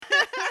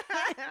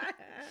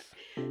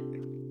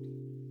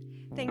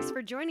Thanks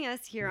for joining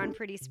us here on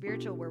Pretty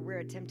Spiritual, where we're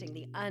attempting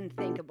the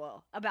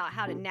unthinkable about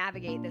how to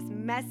navigate this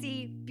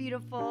messy,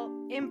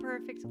 beautiful,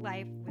 imperfect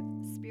life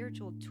with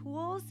spiritual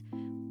tools,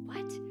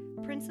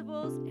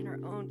 principles, and our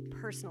own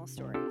personal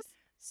stories.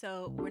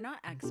 So we're not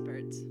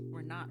experts.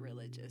 We're not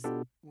religious.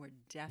 We're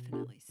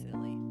definitely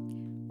silly.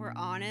 We're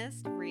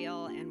honest,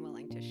 real, and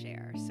willing to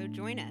share. So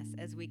join us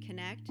as we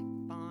connect,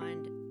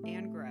 bond,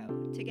 and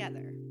grow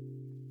together.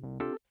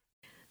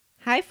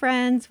 Hi,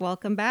 friends.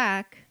 Welcome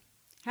back.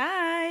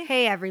 Hi.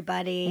 Hey,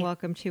 everybody.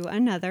 Welcome to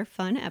another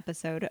fun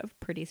episode of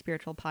Pretty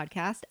Spiritual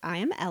Podcast. I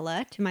am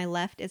Ella. To my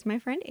left is my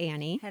friend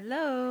Annie.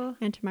 Hello.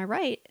 And to my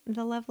right,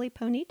 the lovely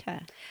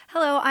Ponita.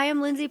 Hello, I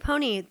am Lindsay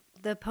Pony,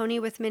 the pony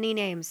with many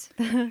names.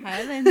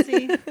 Hi,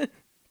 Lindsay.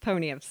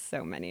 Pony of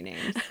so many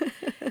names.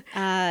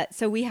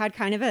 So we had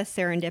kind of a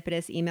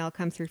serendipitous email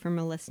come through from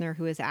a listener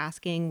who is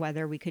asking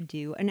whether we could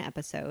do an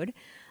episode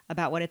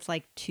about what it's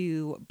like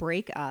to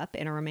break up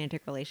in a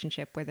romantic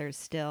relationship where there's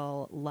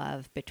still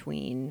love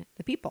between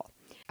the people.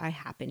 I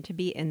happen to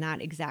be in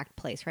that exact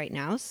place right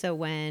now. So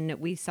when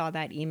we saw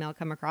that email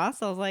come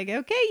across, I was like,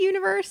 okay,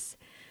 universe,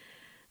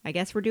 I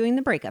guess we're doing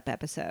the breakup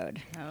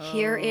episode.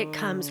 Here it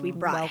comes. We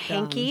brought Welcome.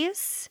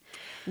 hankies.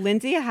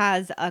 Lindsay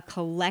has a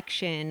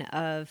collection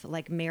of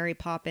like Mary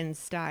Poppins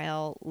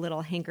style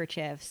little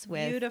handkerchiefs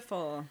with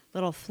Beautiful.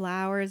 little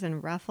flowers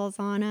and ruffles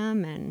on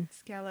them. And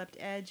Scalloped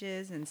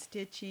edges and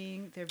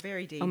stitching. They're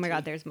very dainty. oh my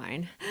God, there's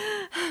mine.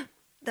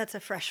 That's a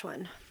fresh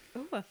one.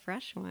 Oh, a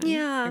fresh one.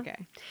 Yeah.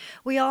 Okay.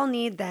 We all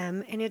need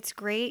them, and it's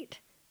great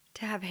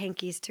to have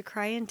hankies to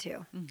cry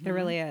into. It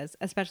really is,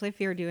 especially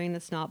if you're doing the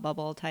snot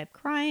bubble type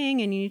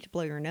crying and you need to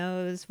blow your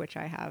nose, which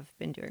I have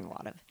been doing a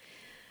lot of.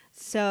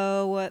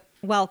 So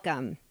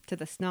welcome to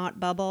the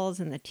snot bubbles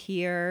and the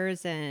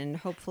tears and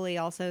hopefully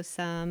also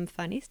some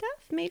funny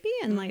stuff maybe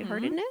and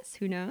lightheartedness.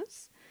 Who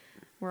knows?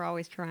 We're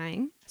always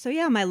trying. So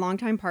yeah, my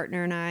longtime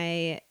partner and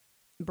I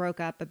broke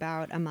up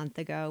about a month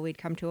ago. We'd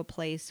come to a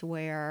place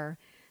where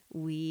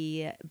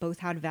we both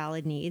had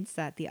valid needs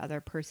that the other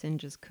person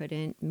just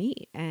couldn't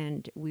meet.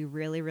 And we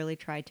really, really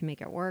tried to make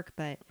it work.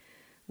 But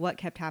what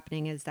kept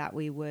happening is that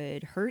we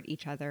would hurt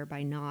each other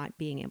by not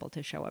being able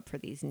to show up for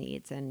these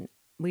needs. And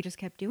we just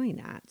kept doing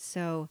that.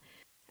 So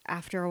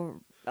after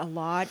a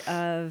lot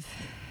of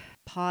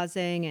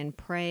pausing and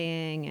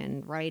praying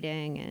and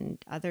writing and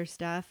other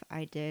stuff,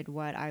 I did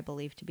what I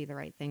believed to be the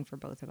right thing for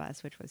both of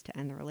us, which was to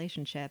end the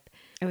relationship.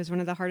 It was one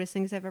of the hardest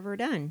things I've ever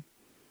done.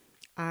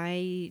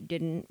 I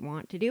didn't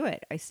want to do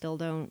it. I still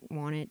don't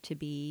want it to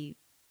be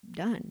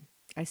done.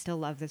 I still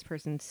love this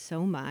person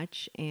so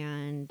much.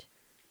 And,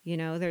 you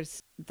know,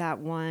 there's that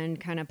one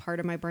kind of part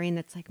of my brain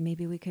that's like,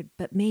 maybe we could,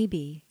 but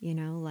maybe, you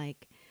know,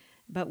 like,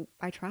 but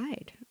I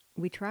tried.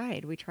 We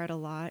tried a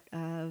lot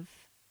of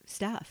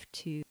stuff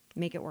to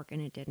make it work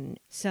and it didn't.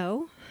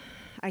 So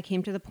I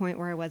came to the point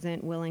where I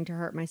wasn't willing to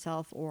hurt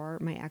myself or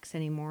my ex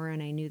anymore.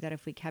 And I knew that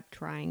if we kept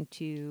trying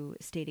to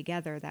stay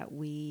together, that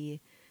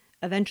we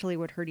eventually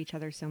would hurt each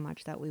other so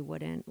much that we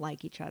wouldn't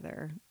like each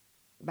other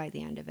by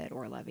the end of it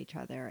or love each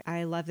other.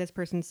 I love this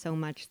person so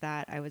much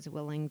that I was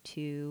willing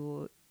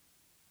to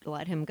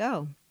let him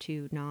go,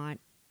 to not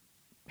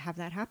have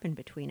that happen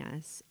between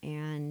us.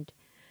 And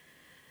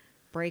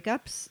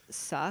breakups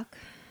suck.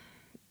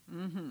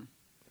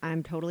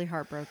 I'm totally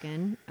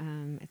heartbroken.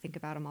 I think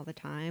about him all the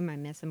time. I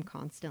miss him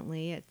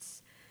constantly.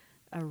 It's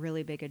a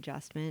really big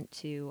adjustment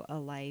to a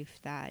life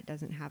that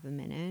doesn't have him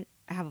in it.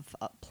 I have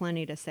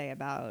plenty to say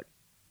about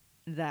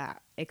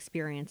that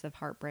experience of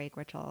heartbreak,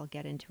 which I'll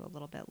get into a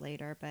little bit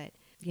later. But,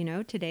 you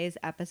know, today's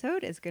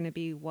episode is going to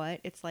be what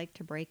it's like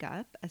to break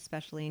up,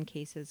 especially in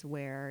cases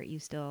where you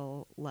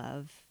still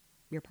love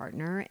your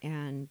partner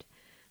and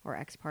or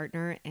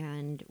ex-partner,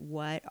 and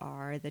what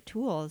are the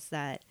tools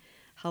that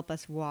help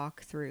us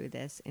walk through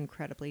this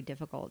incredibly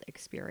difficult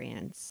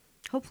experience.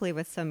 Hopefully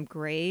with some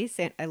grace.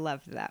 And I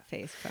love that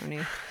face,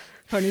 Pony.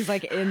 Pony's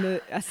like in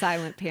a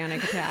silent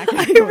panic attack.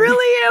 I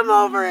really am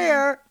over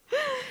here.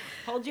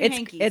 Hold your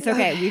hankies. It's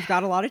okay. We've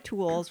got a lot of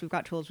tools. We've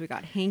got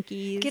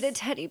hankies. Get a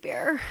teddy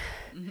bear.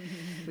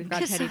 We've got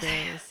Just teddy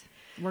bears.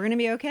 We're going to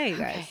be okay, you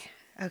guys.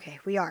 Okay,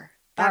 we are.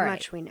 That All right.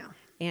 much we know.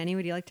 Annie,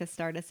 would you like to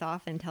start us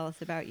off and tell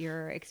us about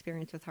your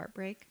experience with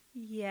heartbreak?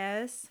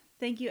 Yes.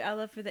 Thank you,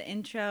 Ella, for the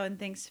intro. And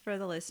thanks for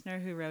the listener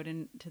who wrote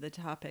into the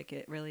topic.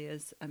 It really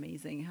is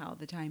amazing how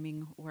the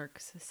timing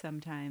works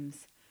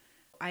sometimes.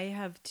 I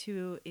have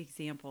two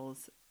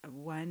examples.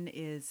 One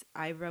is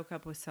I broke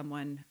up with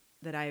someone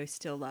that I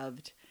still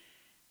loved.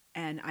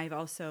 And I've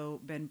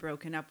also been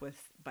broken up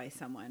with by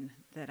someone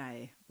that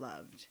I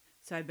loved.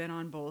 So I've been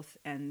on both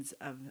ends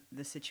of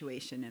the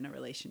situation in a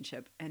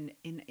relationship. And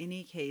in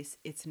any case,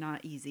 it's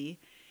not easy.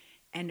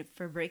 And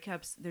for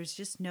breakups, there's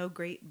just no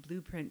great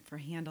blueprint for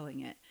handling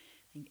it.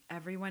 I think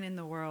everyone in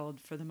the world,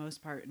 for the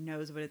most part,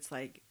 knows what it's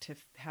like to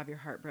have your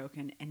heart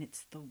broken. And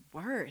it's the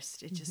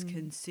worst. It just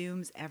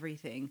consumes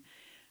everything.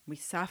 We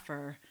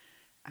suffer.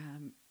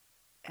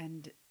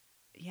 And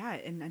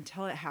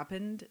until it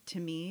happened to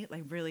me,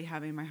 like really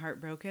having my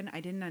heart broken,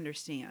 I didn't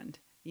understand.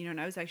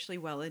 and I was actually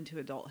well into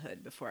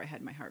adulthood before I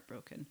had my heart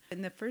broken.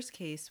 In the first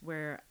case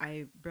where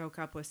I broke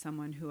up with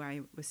someone who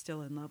I was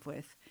still in love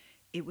with,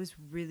 it was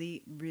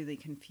really, really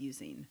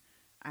confusing.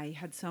 I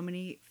had so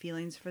many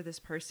feelings for this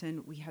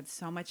person. We had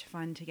so much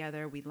fun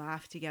together. We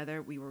laughed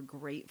together. We were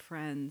great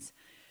friends.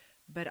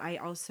 But I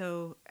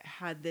also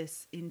had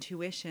this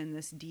intuition,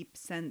 this deep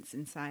sense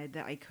inside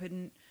that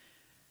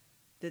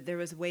that there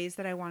was ways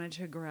that I wanted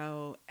to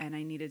grow and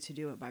I needed to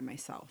do it by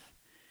myself.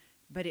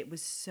 But it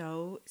was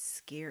so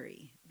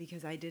scary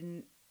because I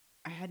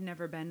had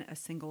never been a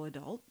single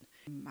adult.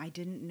 I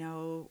didn't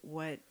know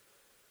it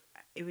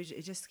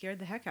just scared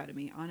the heck out of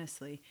me,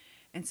 honestly.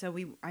 And so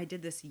I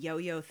did this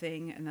yo-yo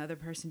thing, and the other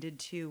person did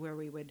too, where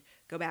we would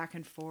go back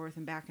and forth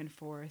and back and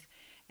forth.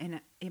 And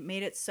it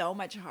made it so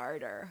much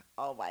harder.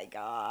 Oh my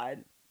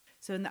God.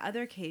 So in the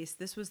other case,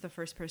 this was the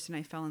first person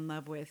I fell in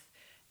love with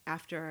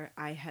after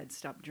I had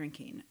stopped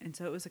drinking. And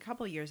so it was a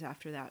couple years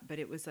after that, but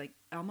it was like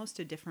almost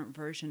a different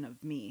version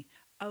of me.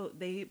 Oh,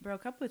 they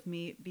broke up with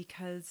me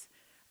because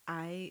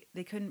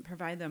they couldn't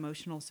provide the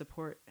emotional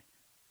support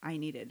I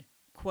needed,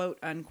 quote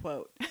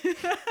unquote.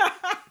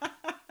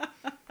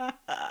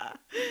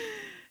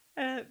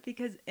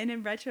 And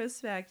in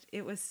retrospect,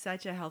 it was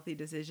such a healthy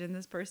decision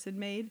this person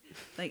made.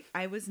 Like,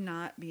 I was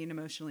not being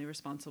emotionally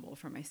responsible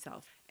for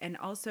myself. And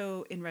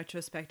also, in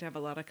retrospect, I have a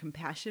lot of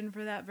compassion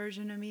for that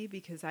version of me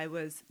because there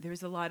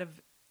was a lot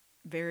of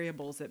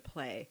variables at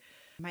play.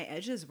 My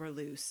edges were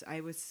loose.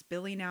 I was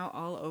spilling out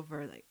all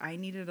over. Like, I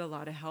needed a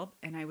lot of help,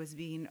 and I was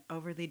being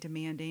overly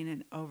demanding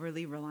and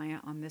overly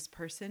reliant on this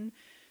person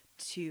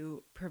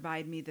to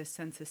provide me this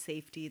sense of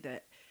safety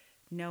that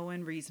no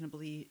one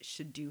reasonably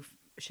should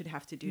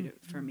have to do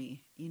for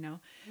me,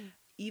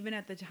 Even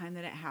at the time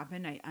that it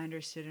happened, I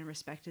understood and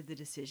respected the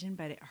decision,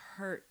 but it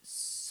hurt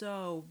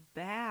so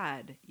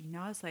bad.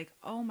 I was like,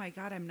 oh my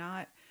God, I'm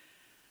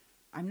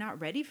not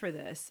ready for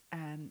this.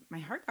 And my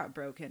heart got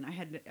broken.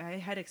 I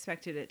had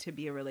expected it to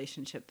be a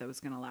relationship that was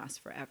going to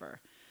last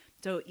forever.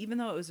 So even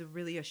though it was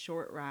really a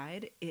short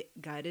ride,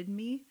 it gutted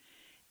me,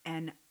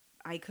 and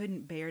I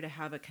couldn't bear to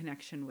have a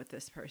connection with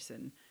this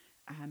person.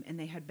 And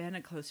they had been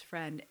a close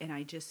friend, and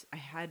I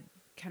had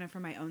kind of, for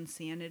my own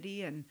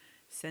sanity and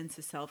sense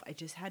of self, I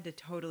just had to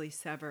totally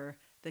sever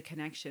the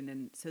connection.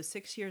 And so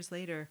 6 years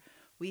later,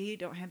 we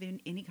don't have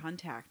any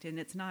contact, and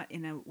it's not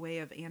in a way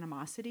of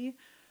animosity,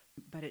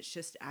 but it's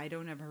just, I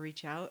don't ever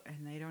reach out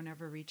and they don't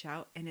ever reach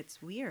out. And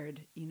it's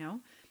weird,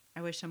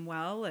 I wish them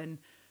well and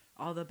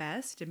all the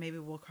best, and maybe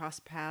we'll cross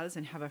paths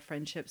and have a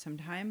friendship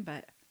sometime,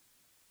 but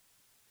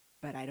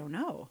I don't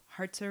know.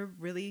 Hearts are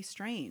really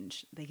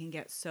strange. They can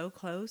get so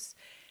close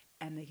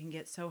and they can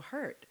get so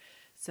hurt.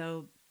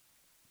 So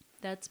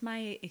that's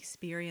my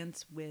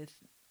experience with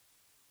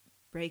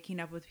breaking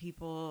up with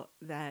people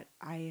that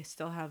I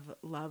still have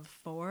love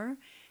for.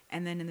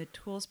 And then in the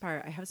tools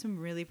part, I have some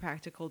really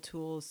practical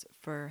tools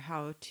for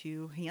how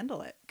to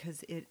handle it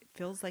because it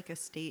feels like a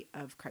state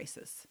of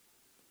crisis.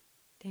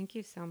 Thank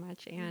you so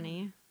much,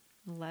 Annie.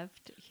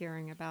 Loved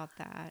hearing about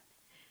that.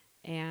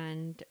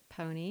 And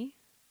Pony,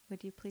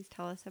 would you please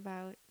tell us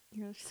about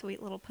your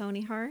sweet little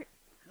pony heart?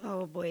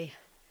 Oh boy.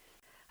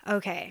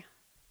 Okay.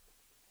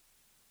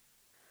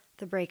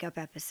 The breakup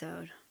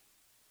episode.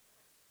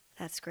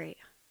 That's great.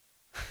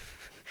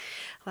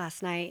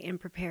 Last night in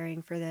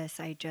preparing for this,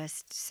 I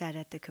just sat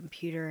at the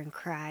computer and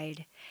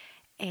cried.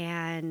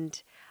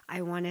 And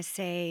I want to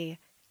say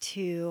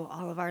to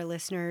all of our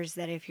listeners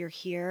that if you're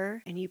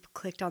here and you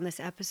clicked on this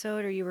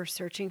episode or you were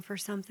searching for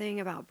something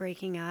about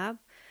breaking up,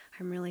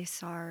 I'm really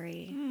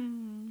sorry.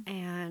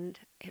 And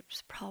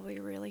it's probably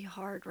really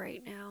hard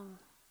right now.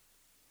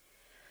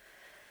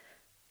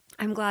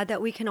 I'm glad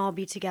that we can all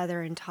be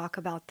together and talk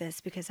about this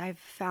because I've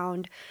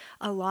found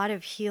a lot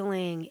of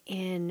healing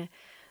in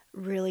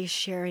really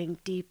sharing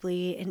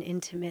deeply and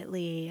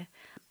intimately.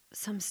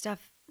 Some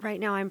stuff right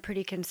now I'm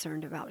pretty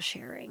concerned about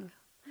sharing.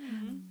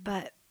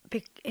 But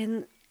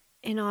in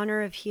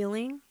honor of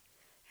healing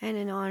and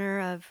in honor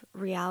of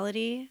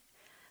reality,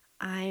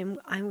 I'm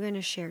going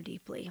to share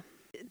deeply.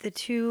 The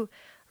two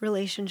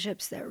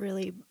relationships that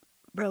really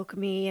broke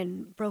me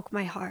and broke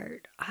my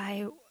heart,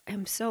 I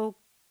am so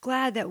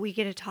glad that we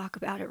get to talk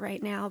about it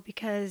right now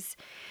because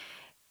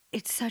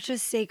it's such a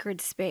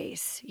sacred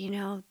space.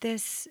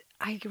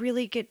 I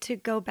really get to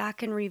go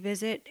back and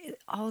revisit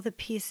all the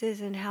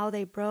pieces and how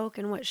they broke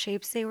and what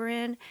shapes they were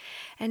in.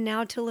 And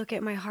now to look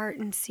at my heart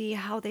and see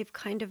how they've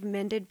kind of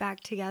mended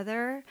back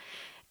together.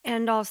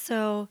 And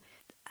also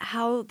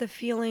how the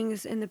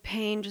feelings and the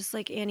pain, just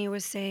like Annie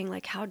was saying,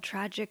 like how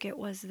tragic it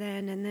was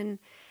then. And then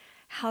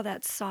how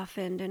that's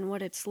softened and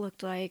what it's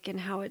looked like and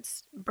how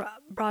it's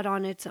brought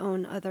on its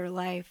own other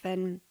life.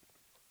 And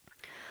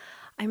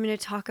I'm going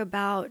to talk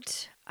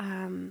about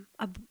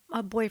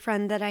a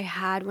boyfriend that I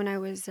had when I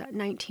was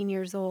 19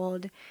 years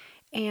old.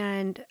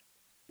 And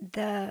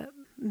the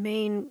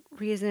main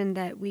reason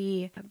that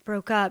we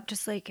broke up,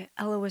 just like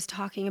Ella was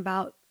talking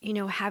about,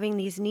 having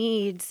these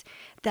needs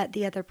that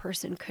the other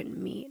person couldn't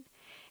meet.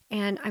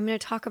 And I'm going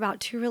to talk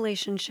about two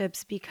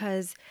relationships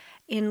because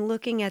in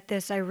looking at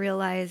this, I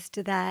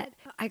realized that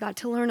I got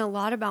to learn a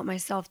lot about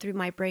myself through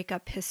my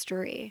breakup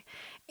history.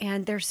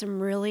 And there's some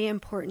really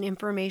important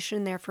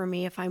information there for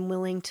me if I'm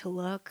willing to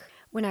look.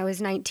 When I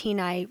was 19,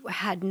 I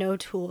had no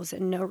tools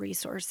and no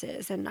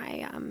resources, and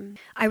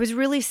I was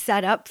really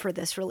set up for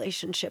this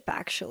relationship,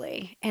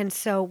 actually. And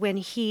so when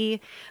he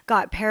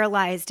got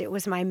paralyzed, it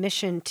was my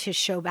mission to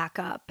show back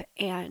up,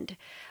 and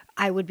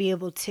I would be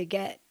able to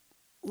get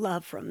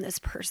love from this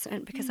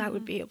person because I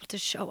would be able to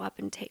show up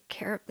and take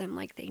care of them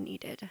like they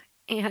needed.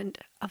 And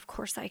of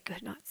course, I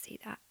could not see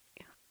that.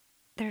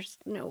 There's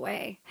no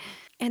way.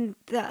 And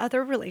the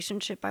other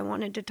relationship I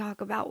wanted to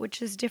talk about,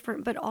 which is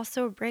different, but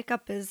also a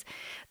breakup, is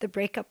the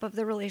breakup of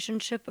the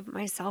relationship of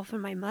myself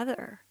and my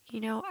mother.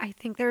 You know, I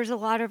think there's a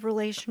lot of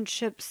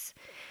relationships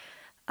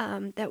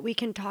that we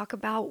can talk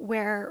about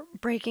where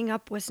breaking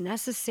up was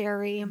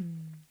necessary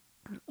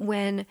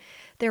when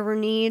there were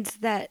needs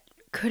that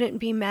couldn't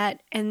be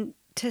met, and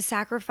to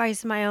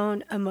sacrifice my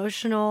own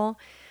emotional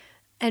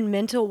and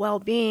mental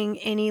well-being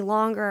any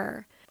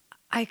longer.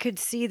 I could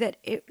see that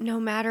no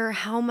matter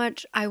how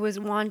much I was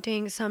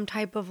wanting some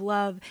type of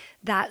love,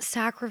 that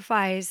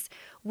sacrifice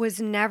was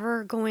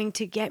never going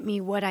to get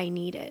me what I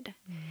needed.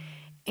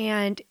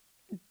 And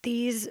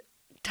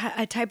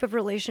a type of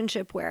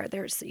relationship where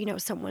there's,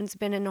 someone's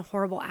been in a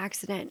horrible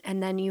accident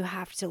and then you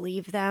have to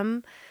leave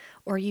them,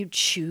 or you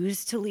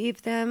choose to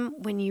leave them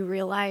when you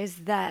realize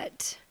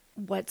that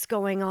what's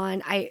going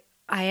on. I'd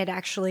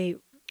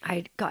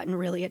gotten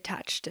really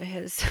attached to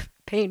his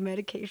pain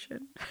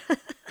medication.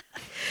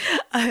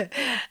 I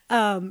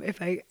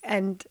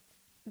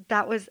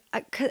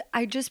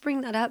just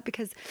bring that up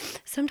because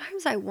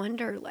sometimes I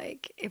wonder,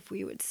 like, if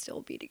we would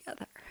still be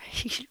together.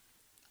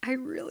 I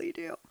really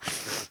do.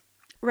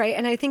 Right.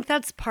 And I think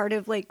that's part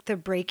of like the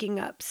breaking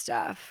up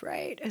stuff,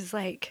 right? Is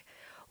like,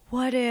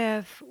 what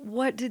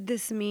did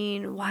this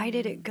mean? Why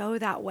did it go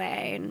that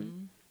way?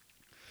 And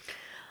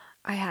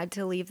I had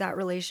to leave that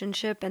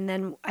relationship. And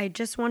then I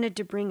just wanted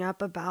to bring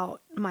up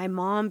about my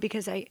mom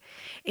because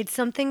it's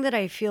something that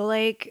I feel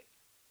like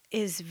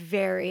is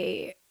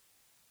very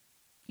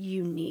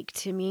unique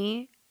to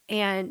me.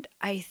 And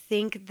I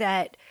think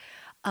that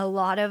a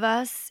lot of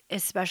us,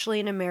 especially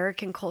in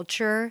American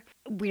culture,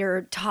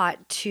 we're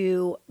taught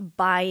to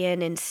buy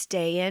in and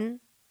stay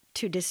in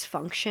to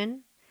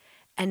dysfunction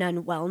and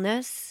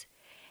unwellness.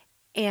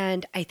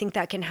 And I think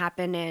that can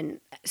happen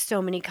in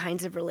so many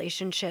kinds of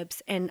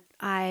relationships. And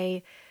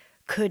I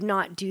could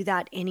not do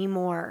that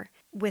anymore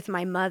with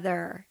my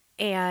mother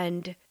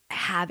and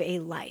have a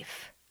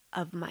life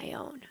of my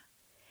own.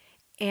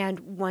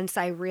 And once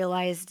I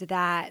realized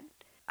that,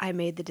 I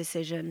made the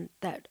decision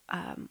that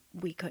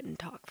we couldn't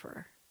talk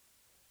for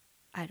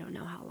I don't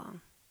know how long.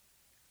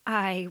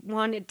 I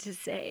wanted to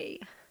say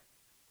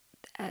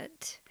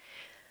that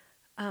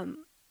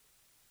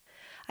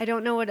I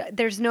don't know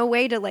there's no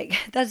way to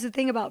that's the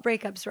thing about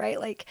breakups, right?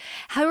 Like,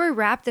 how do I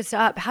wrap this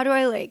up? How do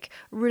I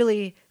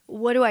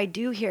what do I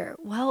do here?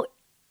 Well,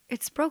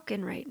 it's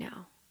broken right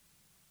now.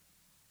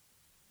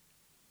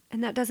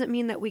 And that doesn't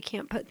mean that we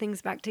can't put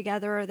things back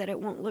together or that it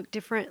won't look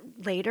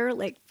different later,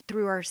 like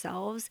through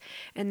ourselves.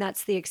 And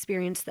that's the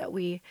experience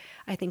that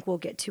I think we'll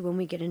get to when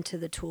we get into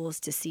the tools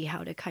to see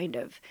how to kind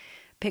of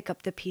pick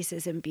up the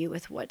pieces and be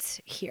with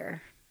what's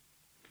here.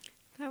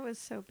 That was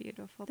so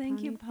beautiful.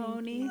 Thank you,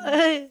 Pony.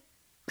 I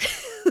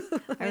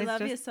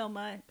love you so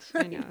much.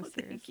 I know,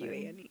 seriously. Thank you,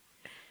 Annie.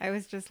 I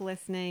was just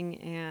listening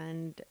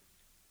and,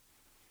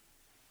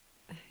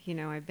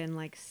 I've been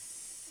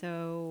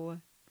so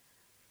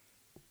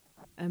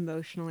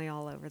emotionally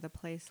all over the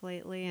place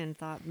lately and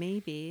thought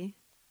maybe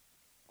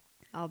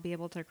I'll be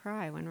able to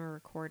cry when we're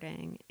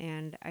recording.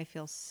 And I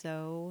feel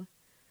so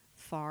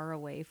far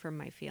away from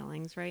my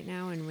feelings right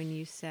now. And when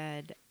you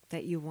said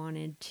that you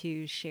wanted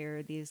to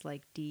share these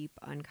deep,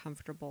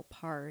 uncomfortable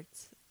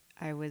parts,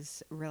 I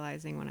was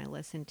realizing when I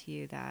listened to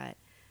you that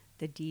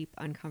the deep,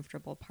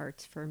 uncomfortable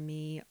parts for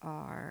me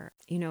are,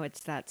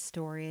 it's that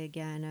story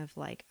again of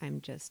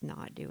I'm just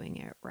not doing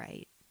it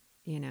right.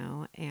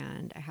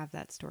 And I have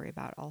that story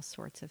about all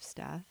sorts of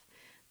stuff.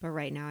 But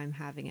right now I'm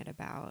having it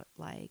about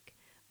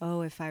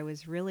if I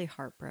was really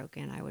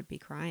heartbroken, I would be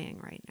crying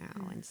right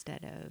now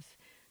instead of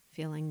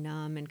feeling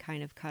numb and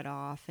kind of cut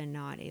off and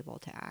not able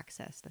to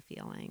access the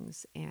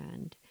feelings.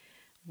 And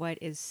what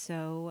is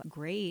so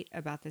great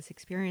about this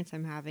experience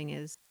I'm having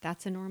is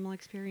that's a normal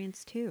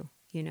experience too,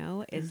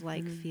 is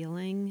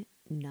feeling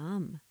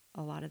numb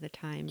a lot of the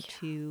time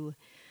to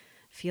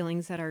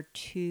feelings that are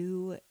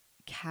too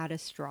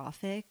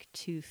catastrophic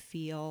to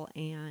feel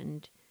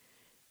and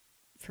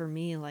for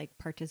me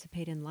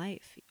participate in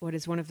life. What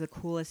is one of the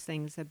coolest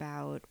things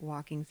about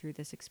walking through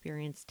this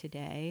experience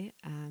today,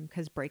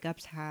 because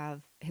breakups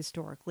have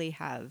historically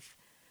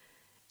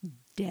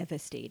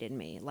devastated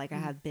me. I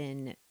have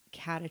been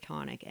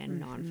catatonic and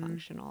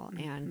non-functional.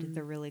 And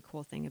the really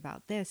cool thing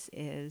about this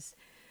is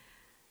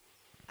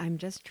I'm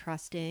just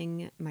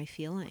trusting my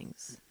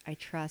feelings. I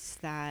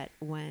trust that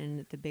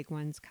when the big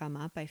ones come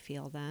up, I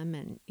feel them.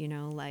 And,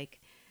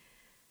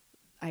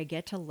 I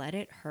get to let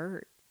it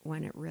hurt.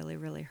 when it really,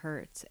 really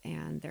hurts.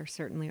 And there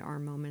certainly are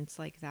moments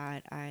like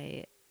that.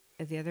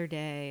 The other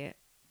day,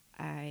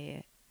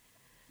 I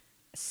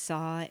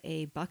saw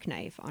a buck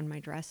knife on my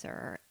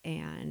dresser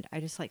and I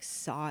just like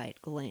saw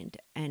it glint.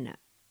 And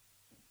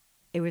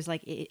it was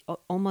like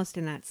almost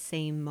in that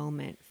same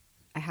moment,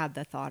 I had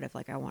the thought of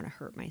like, I want to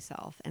hurt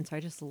myself. And so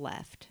I just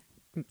left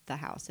the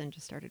house and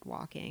just started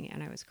walking,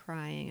 and I was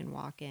crying and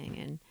walking,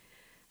 and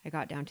I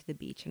got down to the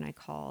beach and I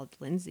called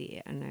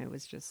Lindsay and I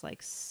was just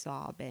like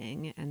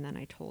sobbing. And then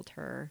I told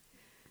her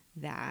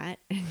that,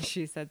 and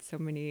she said so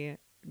many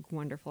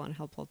wonderful and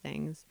helpful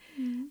things.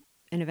 Mm-hmm.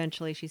 And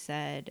eventually she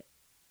said,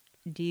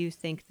 do you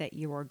think that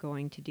you're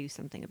going to do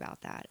something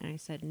about that? And I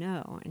said,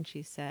 no. And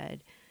she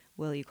said,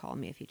 will you call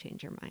me if you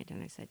change your mind?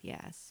 And I said,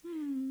 yes.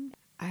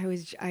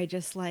 I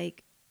just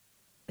like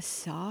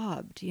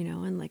sobbed,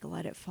 and like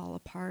let it fall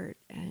apart.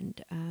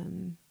 And,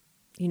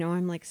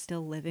 I'm like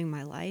still living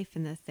my life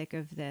in the thick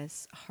of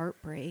this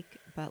heartbreak,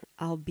 but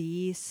I'll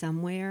be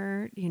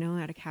somewhere,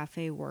 at a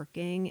cafe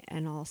working,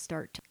 and I'll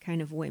start to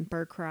kind of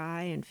whimper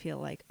cry and feel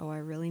like, oh, I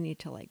really need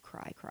to like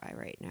cry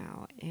right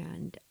now.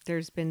 And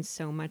there's been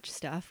so much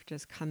stuff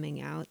just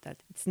coming out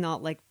that it's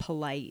not like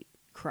polite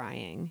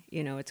crying,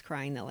 it's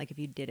crying that like if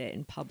you did it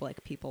in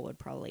public, people would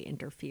probably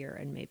interfere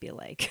and maybe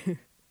like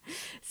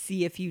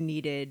see if you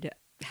needed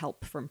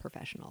help from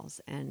professionals.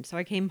 And so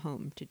I came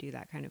home to do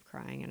that kind of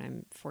crying, and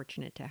I'm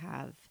fortunate to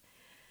have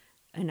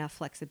enough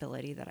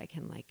flexibility that I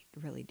can like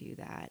really do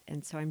that.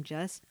 And so I'm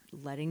just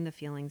letting the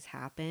feelings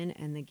happen.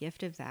 And the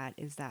gift of that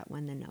is that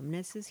when the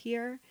numbness is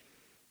here,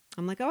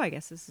 I'm like, oh, I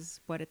guess this is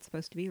what it's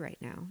supposed to be right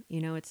now.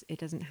 It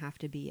doesn't have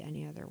to be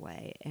any other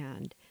way.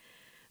 And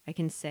I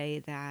can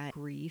say that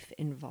grief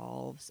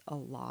involves a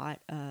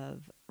lot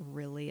of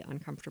really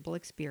uncomfortable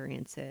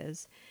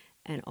experiences,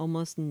 and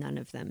almost none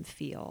of them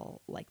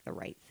feel like the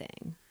right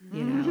thing,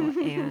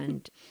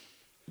 and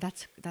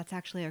that's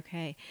actually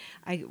okay.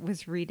 I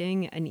was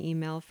reading an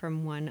email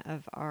from one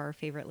of our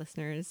favorite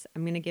listeners.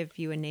 I'm going to give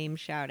you a name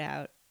shout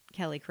out,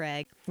 Kelly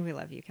Craig. We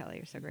love you, Kelly.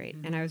 You're so great.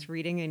 Mm-hmm. And I was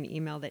reading an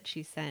email that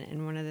she sent,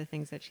 and one of the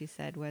things that she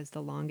said was,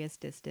 the longest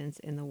distance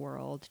in the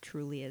world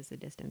truly is the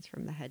distance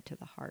from the head to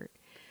the heart.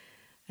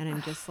 And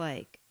I'm just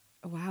like,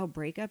 wow,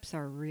 breakups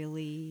are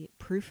really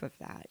proof of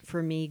that.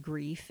 For me,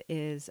 grief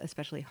is,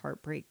 especially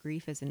heartbreak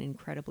grief, is an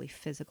incredibly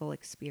physical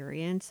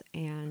experience.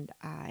 And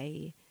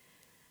I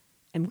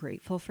am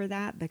grateful for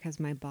that because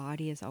my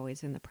body is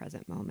always in the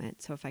present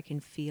moment. So if I can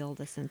feel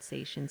the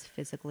sensations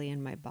physically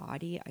in my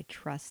body, I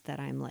trust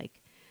that I'm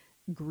like,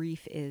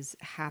 grief is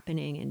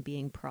happening and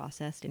being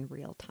processed in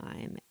real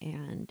time.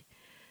 And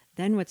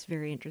then what's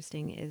very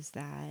interesting is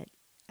that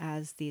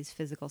as these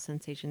physical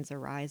sensations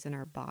arise in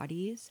our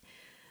bodies,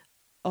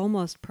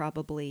 almost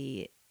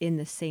probably in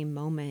the same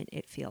moment,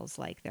 it feels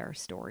like there are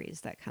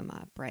stories that come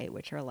up, right?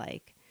 Which are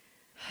like,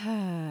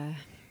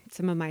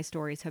 some of my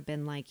stories have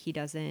been like, he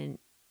doesn't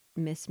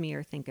miss me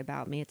or think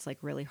about me. It's like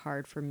really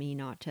hard for me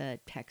not to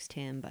text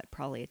him, but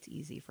probably it's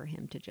easy for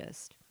him to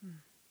just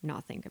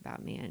not think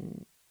about me,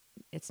 and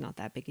it's not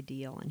that big a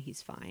deal and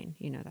he's fine.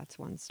 That's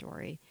one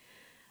story.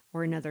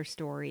 Or another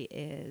story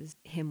is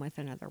him with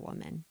another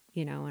woman,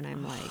 and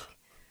I'm like,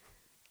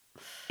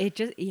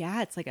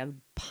 it's like a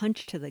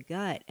punch to the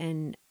gut.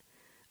 And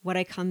what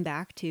I come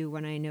back to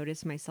when I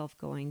notice myself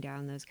going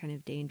down those kind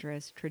of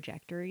dangerous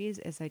trajectories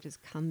is I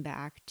just come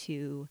back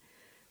to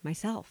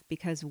myself,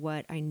 because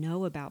what I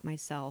know about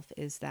myself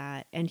is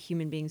that, and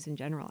human beings in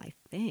general, I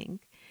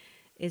think,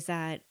 is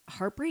that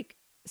heartbreak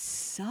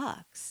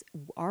sucks.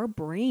 Our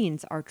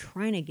brains are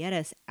trying to get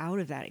us out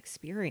of that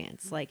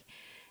experience. Like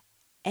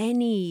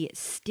any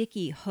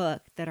sticky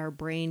hook that our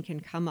brain can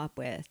come up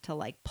with to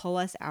like pull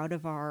us out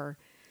of our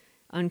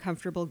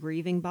uncomfortable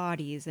grieving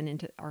bodies and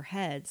into our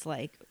heads,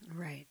 like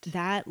right,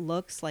 that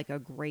looks like a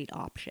great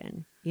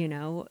option,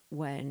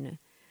 when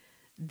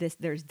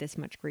there's this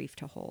much grief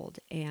to hold.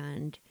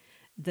 And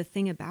the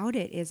thing about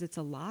it is it's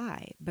a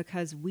lie,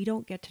 because we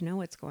don't get to know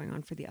what's going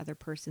on for the other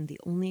person. The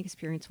only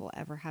experience we'll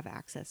ever have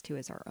access to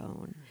is our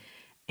own.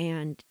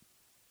 And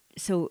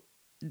so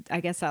I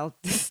guess I'll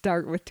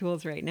start with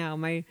tools right now.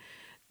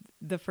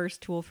 The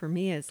first tool for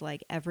me is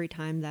like, every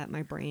time that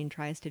my brain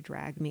tries to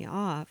drag me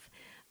off,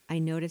 I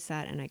notice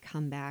that and I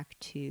come back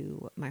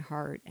to my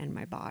heart and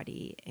my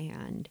body,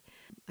 and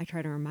I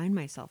try to remind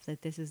myself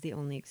that this is the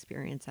only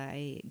experience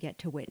I get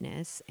to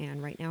witness,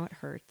 and right now it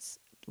hurts.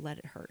 Let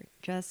it hurt.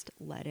 Just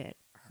let it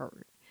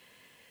hurt.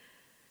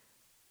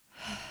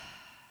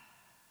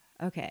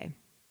 Okay.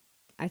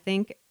 I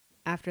think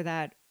after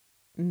that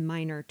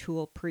minor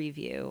tool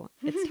preview,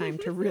 it's time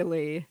to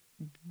really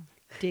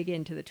dig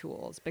into the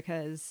tools,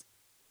 because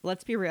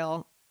let's be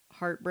real,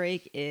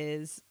 heartbreak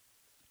is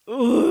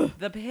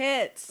the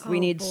pits. We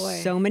need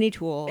so many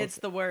tools. It's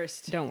the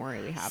worst. Don't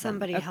worry, we have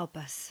Somebody them. help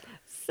us.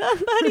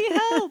 Somebody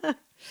help.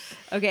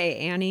 Okay,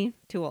 Annie,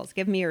 tools.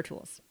 Give me your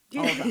tools.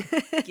 All of them.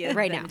 Give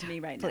right them now. to me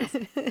right Please.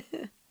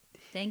 now.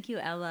 Thank you,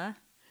 Ella.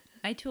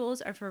 My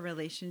tools are for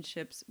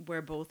relationships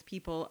where both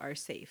people are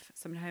safe.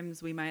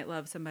 Sometimes we might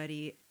love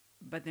somebody,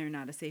 but they're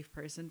not a safe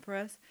person for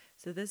us.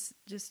 So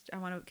I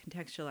want to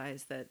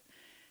contextualize that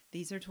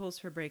These are tools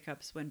for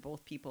breakups when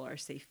both people are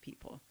safe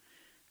people.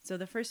 So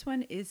the first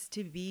one is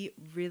to be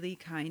really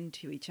kind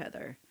to each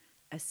other,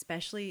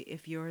 especially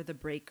if you're the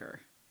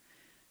breaker.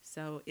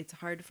 So it's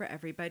hard for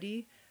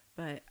everybody,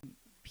 but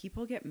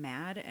people get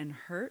mad and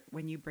hurt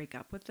when you break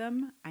up with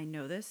them. I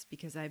know this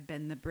because I've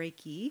been the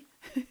breakee.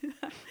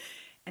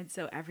 And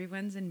so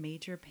everyone's in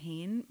major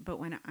pain. But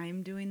when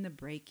I'm doing the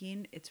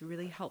breaking, it's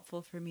really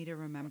helpful for me to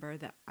remember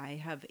that I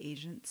have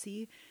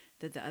agency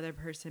that the other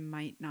person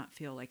might not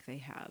feel like they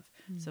have.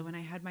 Mm-hmm. So when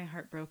I had my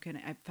heart broken,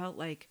 I felt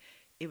like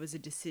it was a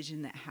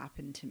decision that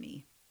happened to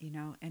me, you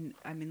know? And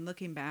I mean,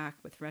 looking back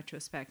with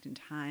retrospect and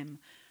time,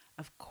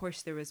 of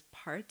course there was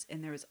parts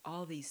and there was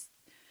all this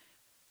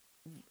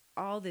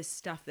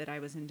stuff that I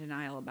was in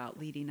denial about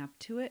leading up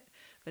to it.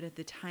 But at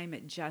the time,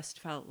 it just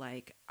felt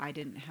like I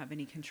didn't have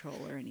any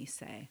control or any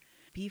say.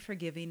 Be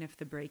forgiving if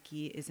the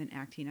breakee isn't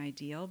acting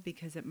ideal,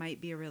 because it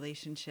might be a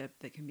relationship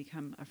that can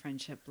become a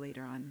friendship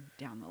later on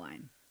down the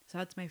line. So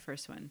that's my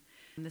first one.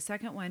 And the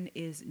second one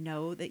is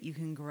know that you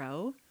can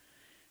grow.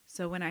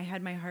 So when I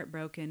had my heart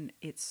broken,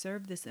 it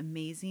served this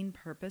amazing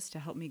purpose to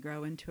help me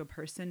grow into a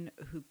person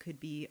who could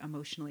be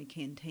emotionally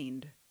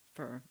contained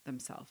for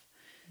themselves.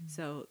 Mm-hmm.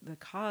 So the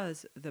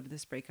cause of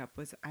this breakup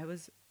was I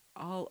was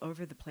all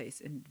over the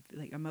place and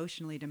like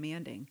emotionally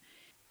demanding.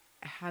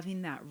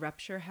 Having that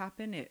rupture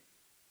happen, it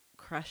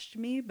crushed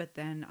me. But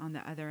then on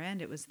the other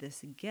end, it was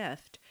this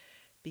gift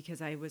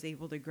because I was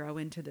able to grow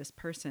into this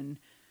person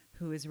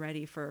who is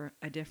ready for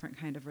a different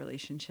kind of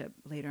relationship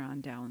later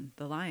on down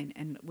the line,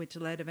 and which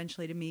led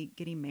eventually to me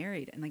getting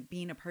married and like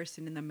being a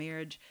person in the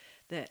marriage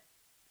that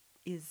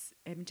is,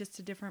 I'm just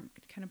a different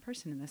kind of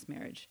person in this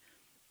marriage.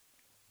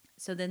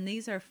 So then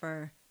these are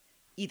for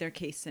either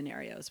case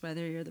scenarios,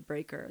 whether you're the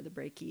breaker or the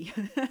breakee.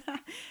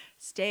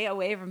 Stay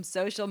away from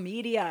social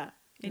media.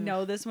 I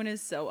know this one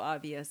is so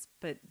obvious,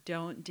 but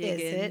don't dig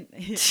in.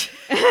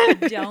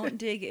 Don't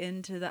dig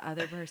into the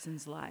other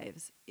person's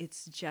lives.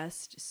 It's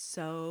just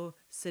so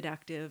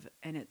seductive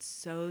and it's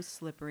so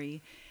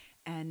slippery.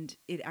 And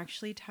it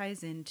actually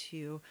ties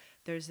into,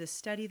 there's this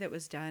study that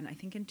was done, I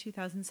think in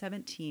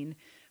 2017,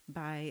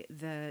 by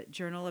the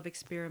Journal of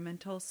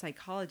Experimental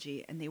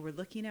Psychology, and they were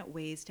looking at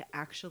ways to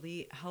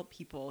actually help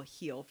people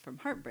heal from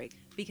heartbreak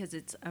because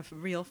it's a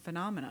real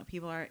phenomenon.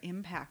 People are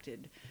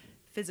impacted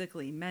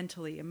physically,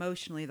 mentally,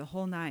 emotionally, the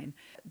whole nine.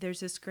 There's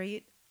this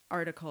great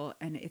article,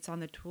 and it's on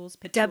the tools.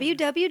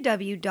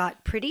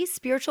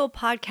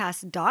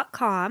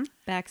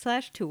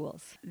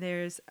 www.prettyspiritualpodcast.com/tools.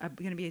 There's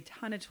going to be a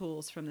ton of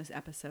tools from this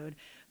episode.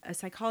 A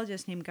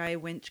psychologist named Guy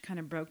Winch kind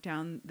of broke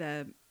down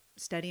the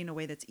study in a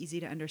way that's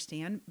easy to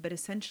understand, but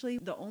essentially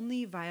the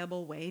only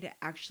viable way to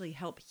actually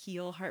help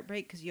heal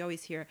heartbreak, because you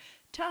always hear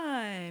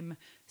time,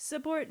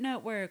 support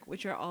network,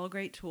 which are all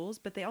great tools,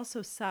 but they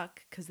also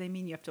suck because they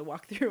mean you have to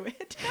walk through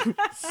it.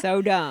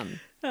 So dumb.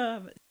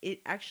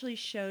 It actually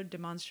showed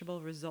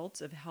demonstrable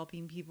results of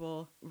helping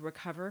people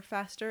recover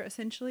faster,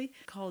 essentially,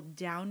 called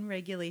down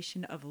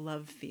regulation of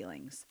love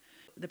feelings.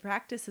 The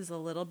practice is a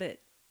little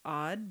bit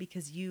odd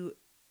because you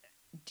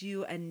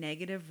do a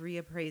negative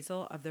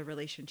reappraisal of the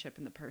relationship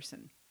and the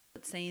person.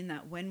 It's saying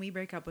that when we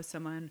break up with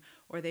someone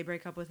or they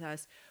break up with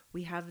us,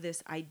 we have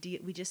this idea,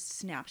 we just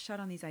snapshot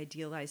on these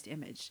idealized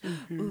image.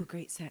 Mm-hmm. Ooh,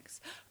 great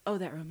sex. Oh,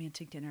 that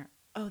romantic dinner.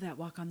 Oh, that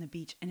walk on the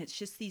beach. And it's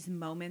just these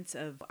moments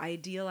of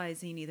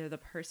idealizing either the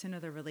person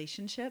or the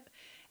relationship.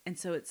 And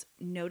so it's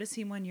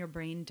noticing when your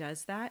brain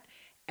does that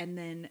and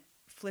then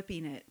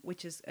flipping it,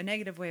 which is a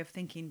negative way of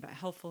thinking, but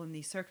helpful in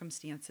these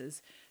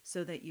circumstances,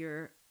 so that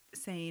you're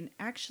saying,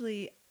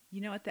 actually, you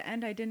know, at the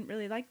end, I didn't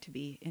really like to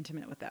be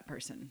intimate with that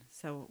person.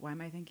 So why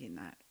am I thinking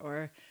that?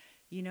 Or,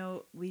 you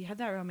know, we had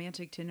that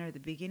romantic dinner at the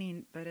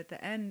beginning, but at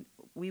the end,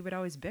 we would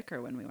always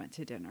bicker when we went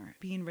to dinner.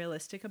 Being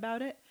realistic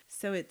about it.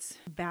 So it's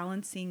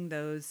balancing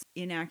those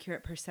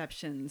inaccurate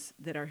perceptions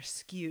that are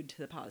skewed to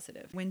the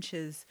positive.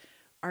 Winch's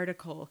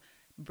article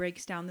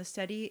breaks down the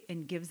study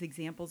and gives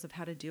examples of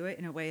how to do it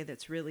in a way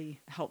that's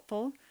really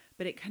helpful,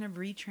 but it kind of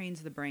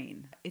retrains the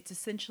brain. It's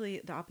essentially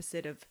the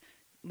opposite of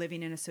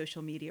living in a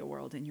social media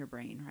world in your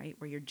brain, right?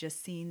 Where you're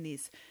just seeing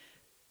these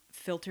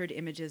filtered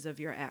images of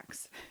your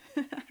ex.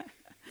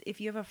 If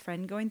you have a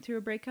friend going through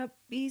a breakup,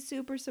 be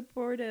super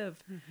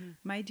supportive. Mm-hmm.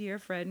 My dear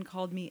friend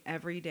called me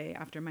every day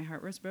after my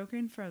heart was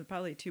broken for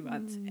probably 2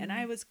 months. And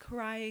I was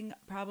crying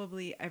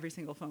probably every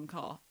single phone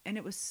call. And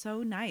it was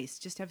so nice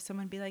just to have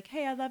someone be like,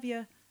 hey, I love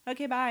you.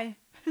 Okay, bye.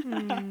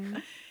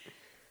 And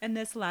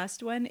this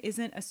last one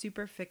isn't a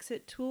super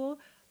fix-it tool,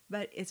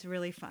 but it's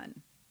really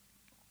fun.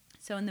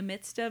 So in the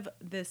midst of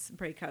this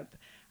breakup,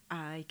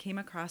 I came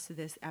across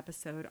this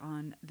episode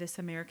on This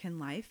American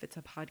Life. It's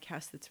a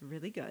podcast that's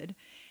really good.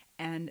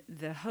 And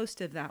the host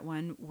of that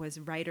one was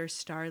writer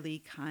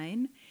Starlee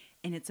Kine,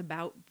 and it's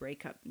about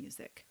breakup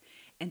music.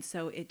 And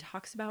so it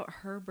talks about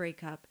her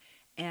breakup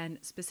and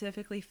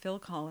specifically Phil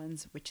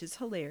Collins, which is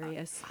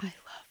hilarious. I love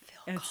Phil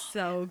Collins. It's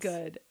so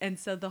good. And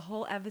so the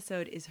whole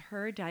episode is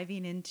her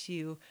diving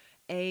into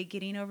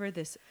getting over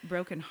this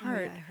broken Oh,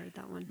 heart, yeah, I heard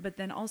that one. but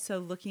then also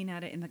looking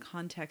at it in the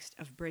context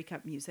of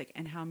breakup music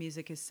and how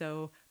music is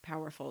so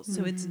powerful.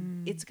 So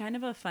it's kind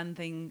of a fun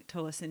thing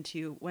to listen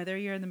to, whether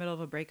you're in the middle of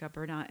a breakup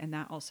or not. And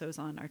that also is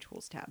on our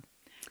tools tab.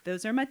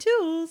 Those are my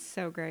tools.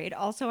 So great.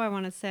 Also, I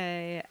want to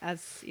say,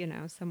 as you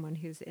know, someone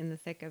who's in the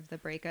thick of the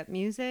breakup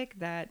music,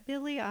 that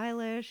Billie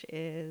Eilish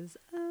is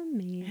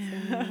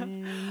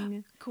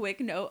amazing. Quick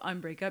note on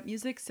breakup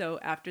music. So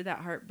after that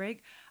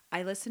heartbreak,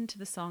 I listened to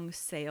the song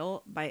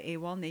Sail by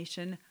AWOL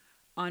Nation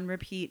on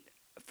repeat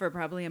for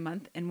probably a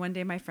month. And one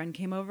day my friend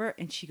came over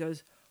and she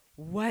goes,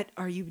 "What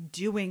are you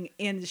doing?"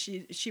 And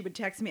she would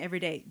text me every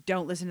day,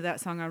 "Don't listen to that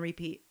song on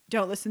repeat.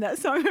 Don't listen to that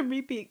song on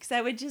repeat." Because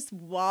I would just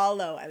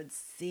wallow. I would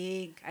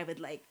sink. I would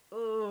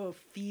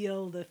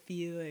feel the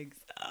feelings.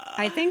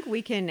 I think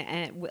we can,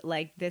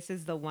 this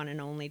is the one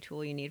and only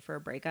tool you need for a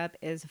breakup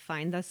is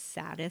find the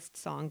saddest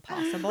song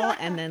possible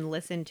and then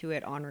listen to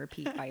it on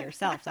repeat by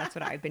yourself. That's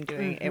what I've been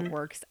doing. It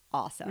works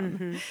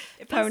awesome.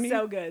 It feels Pony?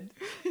 so good.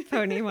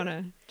 Pony, want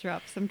to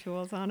drop some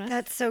tools on us?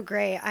 That's so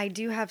great. I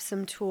do have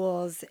some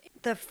tools.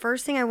 The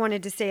first thing I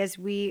wanted to say is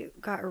we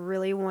got a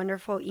really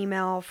wonderful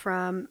email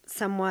from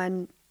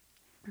someone,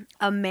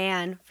 a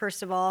man,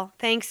 first of all.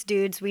 Thanks,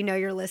 dudes. We know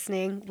you're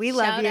listening. We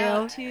love Shout you.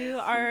 out to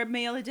our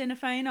male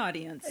identifying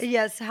audience.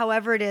 Yes,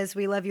 however it is,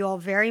 we love you all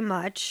very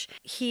much.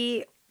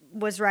 He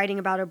was writing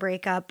about a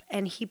breakup,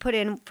 and he put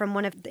in from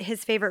one of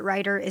his favorite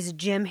writer is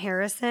Jim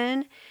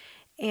Harrison,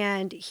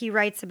 and he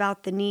writes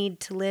about the need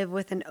to live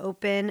with an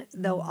open,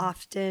 though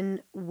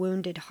often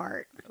wounded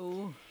heart.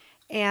 Ooh.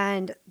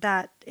 And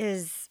that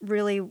is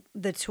really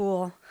the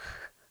tool.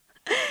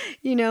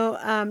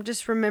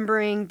 Just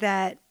remembering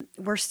that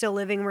we're still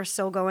living, we're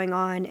still going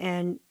on,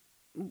 and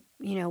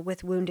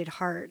with wounded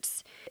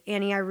hearts.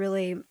 Annie,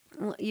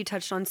 you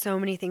touched on so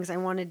many things I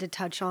wanted to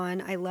touch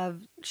on. I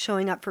love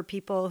showing up for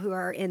people who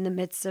are in the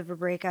midst of a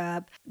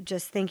breakup.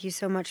 Just thank you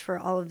so much for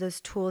all of those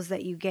tools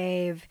that you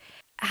gave.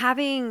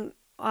 In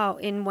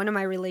one of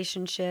my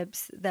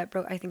relationships that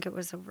broke, I think it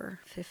was over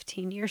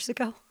 15 years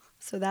ago.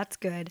 So that's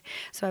good.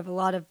 So I have a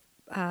lot of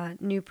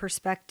new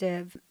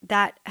perspective.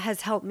 That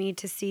has helped me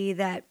to see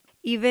that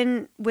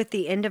even with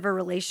the end of a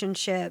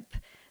relationship,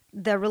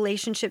 the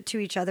relationship to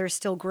each other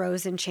still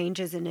grows and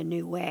changes in a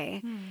new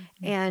way.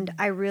 Mm-hmm. And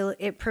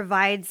it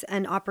provides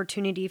an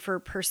opportunity for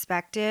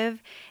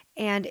perspective,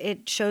 and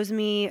it shows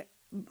me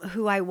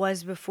who I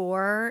was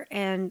before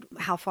and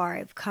how far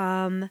I've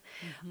come,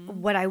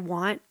 what I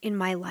want in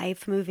my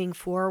life moving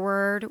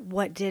forward,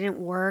 what didn't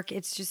work.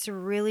 It's just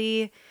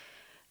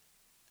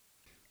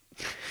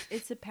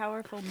it's a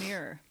powerful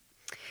mirror.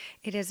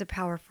 It is a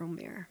powerful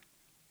mirror.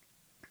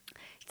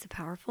 It's a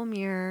powerful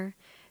mirror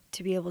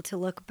to be able to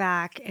look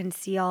back and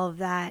see all of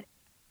that.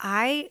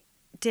 I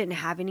didn't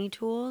have any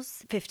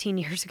tools 15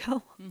 years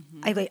ago.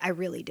 Mm-hmm. I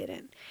really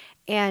didn't.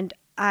 And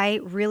I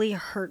really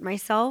hurt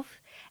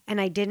myself,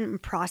 and I didn't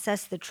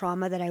process the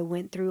trauma that I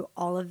went through,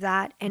 all of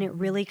that. And it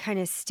really kind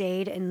of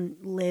stayed and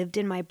lived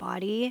in my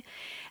body.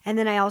 And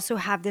then I also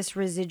have this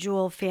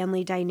residual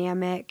family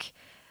dynamic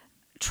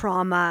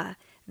trauma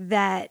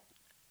that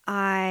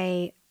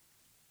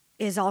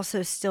is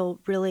also still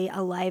really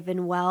alive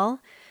and well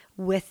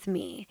with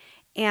me.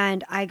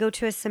 And I go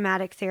to a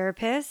somatic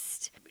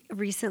therapist.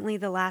 Recently,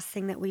 the last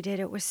thing that we did,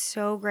 it was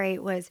so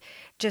great, was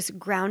just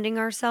grounding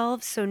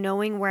ourselves. So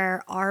knowing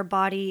where our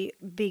body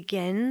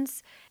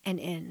begins and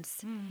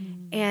ends.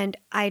 Mm-hmm. And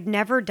I'd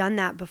never done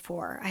that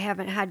before. I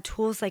haven't had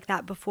tools like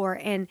that before.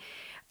 And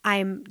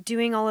I'm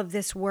doing all of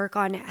this work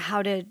on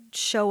how to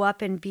show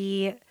up and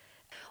be.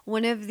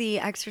 One of the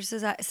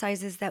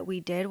exercises that we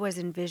did was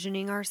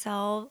envisioning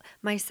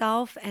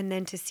myself, and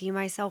then to see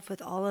myself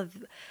with all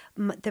of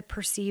the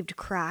perceived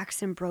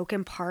cracks and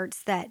broken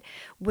parts that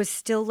was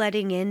still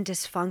letting in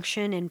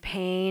dysfunction and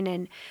pain,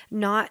 and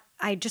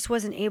I just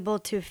wasn't able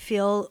to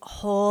feel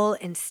whole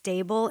and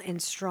stable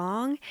and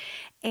strong.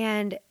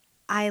 And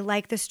I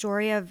like the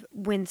story of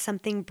when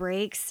something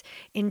breaks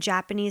in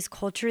Japanese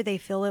culture, they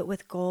fill it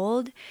with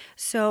gold.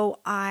 So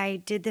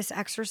I did this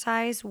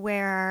exercise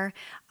where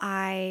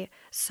I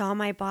saw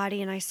my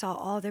body and I saw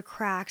all the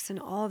cracks and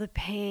all the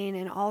pain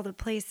and all the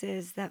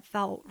places that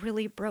felt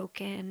really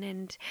broken.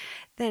 And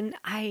then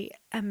I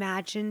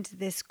imagined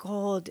this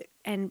gold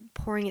and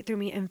pouring it through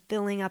me and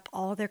filling up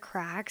all the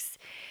cracks.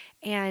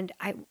 And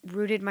I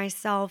rooted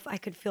myself. I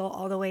could feel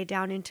all the way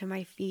down into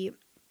my feet.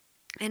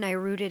 And I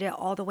rooted it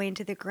all the way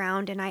into the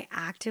ground. And I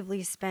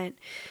actively spent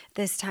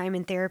this time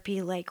in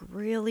therapy,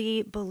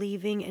 really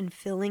believing and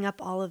filling up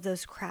all of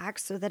those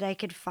cracks so that I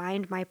could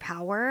find my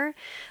power,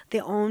 the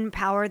own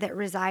power that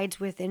resides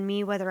within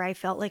me, whether I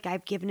felt like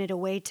I've given it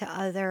away to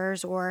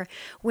others, or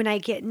when I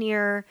get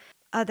near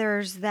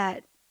others,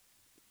 that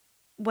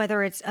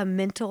whether it's a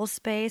mental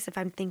space, if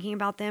I'm thinking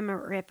about them,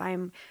 or if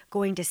I'm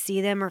going to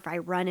see them, or if I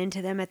run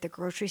into them at the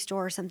grocery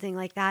store or something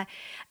like that,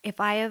 if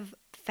I have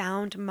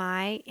found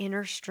my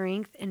inner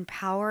strength and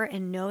power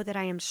and know that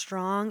I am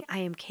strong, I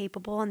am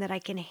capable, and that I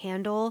can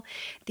handle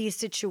these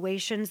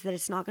situations, that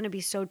it's not going to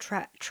be so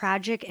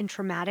tragic and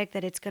traumatic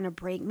that it's going to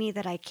break me,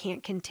 that I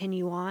can't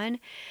continue on.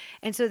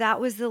 And so that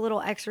was the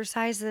little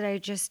exercise that I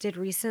just did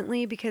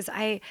recently, because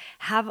I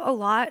have a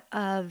lot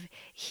of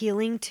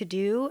healing to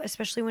do,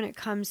 especially when it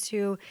comes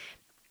to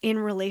in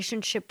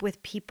relationship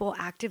with people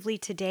actively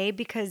today,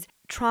 because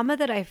trauma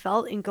that I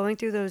felt in going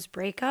through those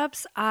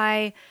breakups,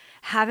 I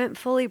haven't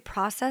fully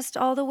processed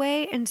all the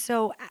way. And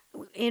so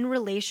in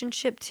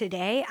relationship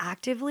today,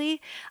 actively,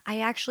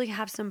 I actually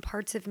have some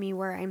parts of me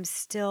where I'm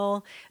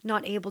still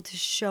not able to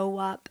show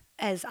up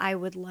as I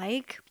would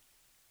like.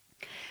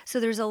 So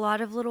there's a lot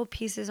of little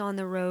pieces on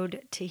the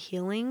road to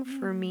healing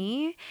for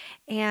me.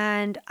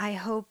 And I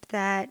hope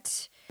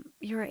that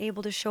you're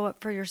able to show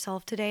up for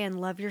yourself today and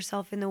love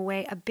yourself in the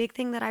way. A big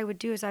thing that I would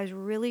do is I was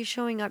really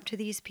showing up to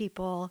these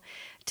people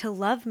to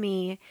love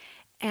me.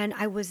 And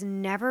I was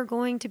never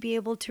going to be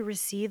able to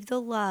receive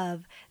the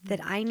love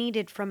that I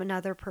needed from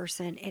another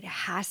person. It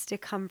has to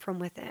come from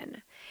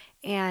within.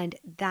 And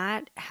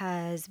that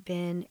has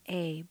been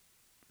a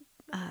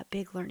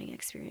big learning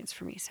experience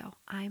for me. So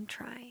I'm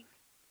trying.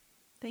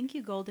 Thank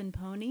you, Golden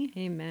Pony.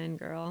 Amen,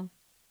 girl.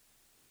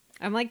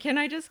 I'm like, can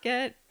I just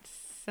get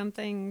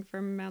something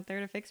from out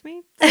there to fix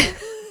me?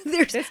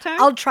 This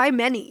time? I'll try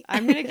many.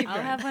 I'm going to keep I'll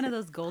going. have one of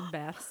those gold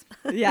baths.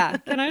 Yeah.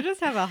 Can I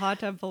just have a hot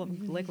tub full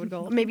of liquid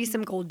gold? Maybe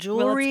some gold Will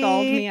jewelry. it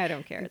scald me? I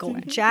don't care. It's Gold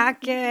fine.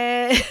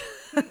 jacket.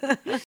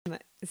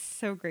 It's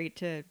so great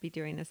to be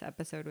doing this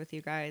episode with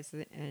you guys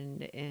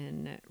and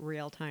in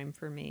real time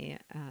for me.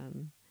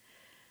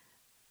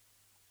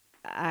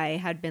 I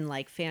had been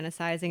like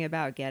fantasizing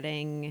about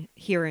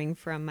hearing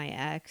from my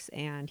ex,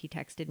 and he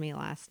texted me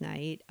last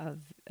night of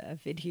a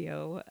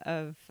video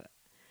of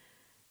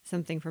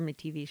something from a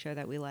TV show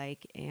that we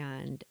like,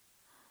 and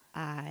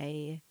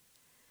I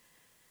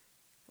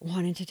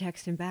wanted to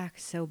text him back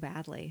so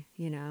badly,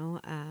 you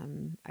know.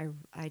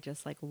 I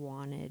just like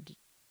wanted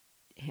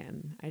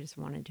him. I just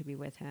wanted to be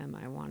with him.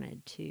 I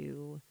wanted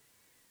to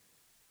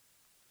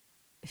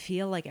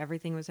feel like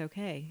everything was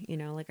okay, you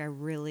know, like I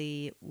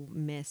really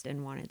missed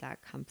and wanted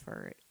that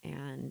comfort.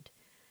 And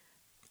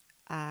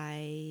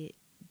I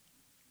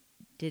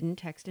didn't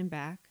text him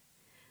back.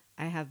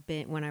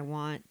 When I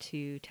want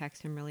to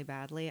text him really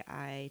badly,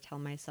 I tell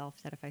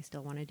myself that if I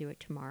still want to do it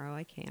tomorrow,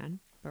 I can.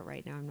 But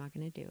right now I'm not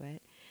going to do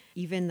it.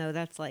 Even though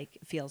that's like,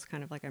 feels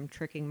kind of like I'm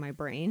tricking my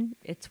brain,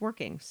 it's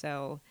working.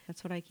 So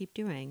that's what I keep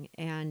doing.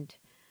 And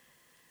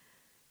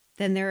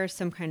then there are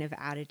some kind of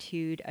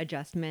attitude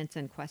adjustments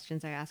and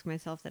questions I ask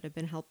myself that have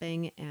been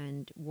helping.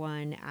 And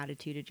one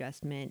attitude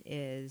adjustment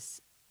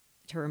is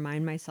to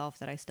remind myself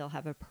that I still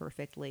have a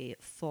perfectly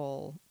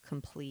full,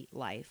 complete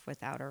life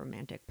without a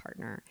romantic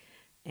partner.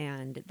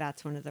 And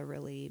that's one of the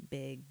really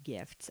big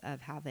gifts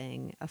of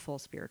having a full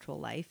spiritual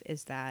life,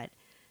 is that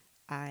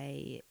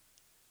I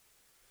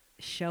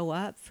show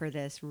up for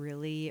this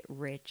really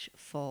rich,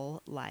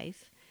 full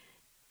life.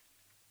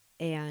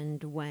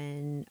 And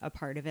when a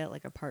part of it,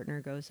 like a partner,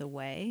 goes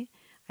away,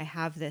 I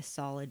have this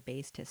solid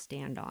base to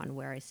stand on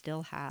where I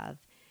still have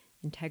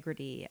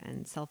integrity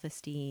and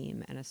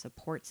self-esteem and a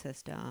support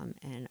system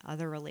and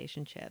other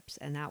relationships.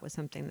 And that was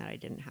something that I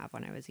didn't have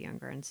when I was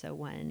younger. And so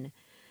when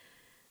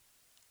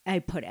I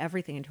put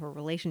everything into a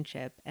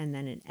relationship and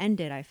then it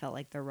ended, I felt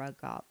like the rug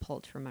got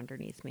pulled from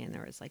underneath me and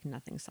there was like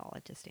nothing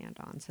solid to stand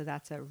on. So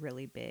that's a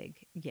really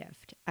big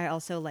gift. I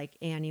also, like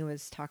Annie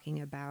was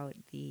talking about,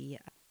 the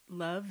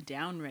Love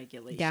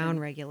downregulation.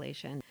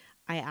 downregulation.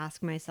 I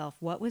ask myself,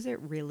 what was it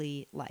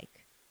really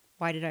like?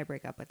 Why did I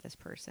break up with this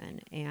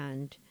person?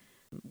 And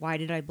why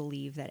did I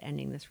believe that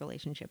ending this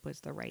relationship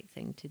was the right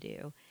thing to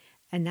do?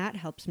 And that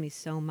helps me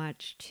so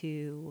much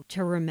to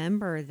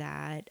remember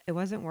that it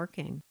wasn't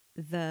working.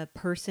 The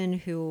person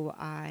who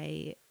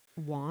I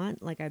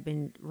want, like I've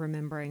been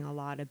remembering a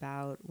lot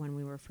about when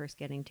we were first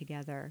getting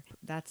together,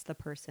 that's the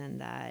person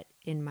that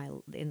in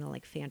the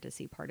like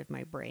fantasy part of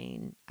my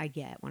brain I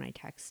get when I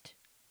text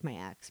my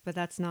ex, but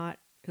that's not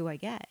who I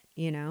get,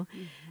 you know?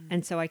 Mm-hmm.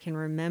 And so I can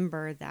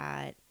remember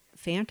that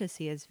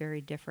fantasy is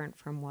very different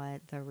from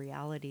what the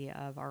reality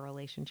of our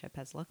relationship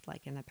has looked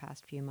like in the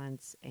past few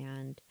months.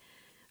 And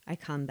I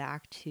come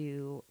back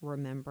to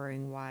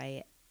remembering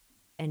why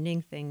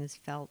ending things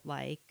felt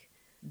like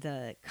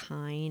the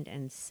kind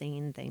and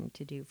sane thing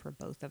to do for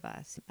both of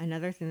us.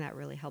 Another thing that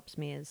really helps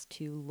me is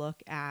to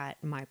look at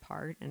my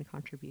part and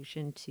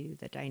contribution to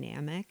the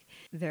dynamic.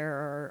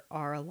 There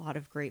are a lot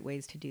of great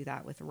ways to do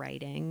that with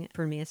writing.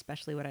 For me,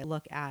 especially, what I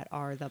look at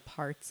are the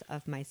parts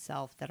of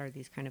myself that are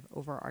these kind of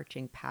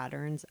overarching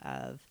patterns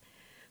of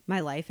my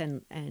life.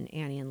 And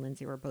Annie and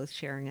Lindsay were both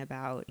sharing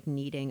about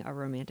needing a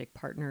romantic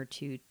partner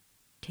to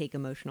take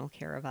emotional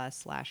care of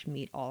us /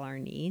 meet all our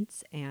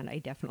needs. And I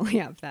definitely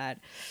have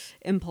that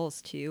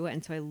impulse too.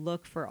 And so I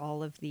look for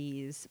all of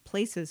these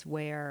places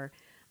where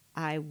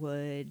I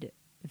would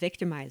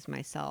victimize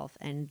myself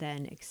and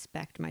then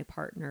expect my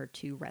partner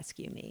to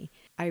rescue me.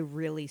 I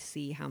really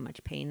see how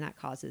much pain that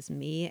causes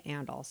me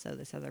and also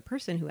this other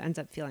person who ends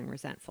up feeling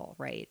resentful,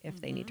 right?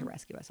 If they need to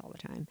rescue us all the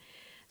time.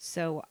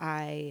 So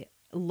I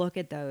look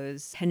at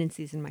those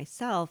tendencies in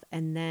myself,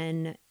 and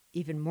then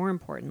even more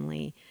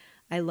importantly,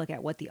 I look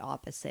at what the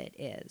opposite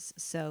is.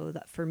 So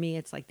that for me,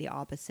 it's like the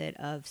opposite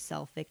of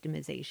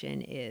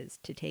self-victimization is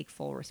to take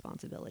full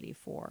responsibility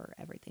for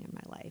everything in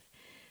my life.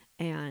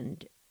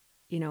 And,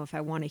 you know, if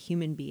I want a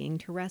human being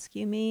to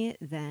rescue me,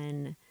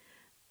 then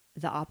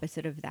the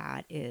opposite of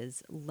that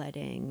is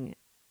letting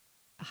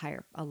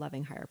a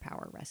loving higher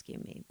power rescue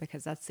me,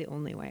 because that's the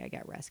only way I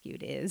get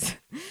rescued is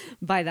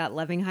by that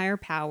loving higher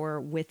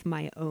power with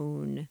my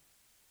own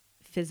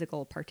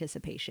physical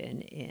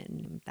participation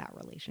in that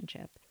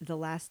relationship. The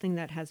last thing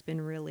that has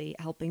been really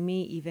helping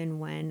me, even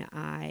when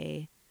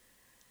I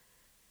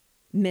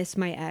miss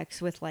my ex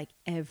with like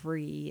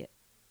every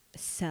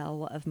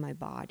cell of my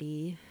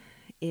body,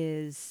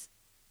 is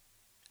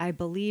I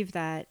believe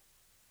that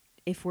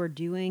if we're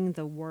doing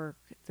the work,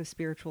 the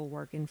spiritual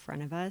work in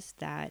front of us,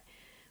 that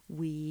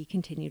we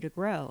continue to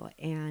grow.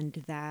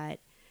 And that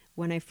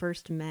when I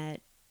first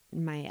met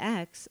my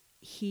ex,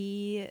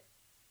 he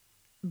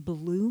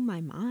blew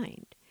my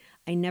mind.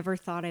 I never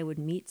thought I would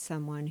meet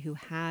someone who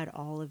had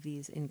all of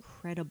these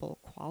incredible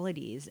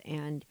qualities.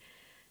 And,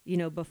 you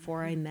know,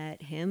 before I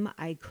met him,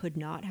 I could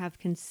not have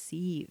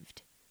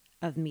conceived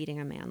of meeting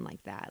a man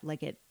like that.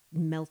 Like, it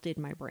melted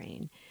my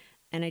brain.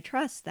 And I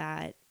trust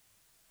that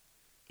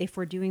if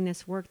we're doing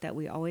this work, that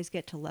we always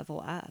get to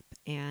level up.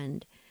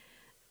 And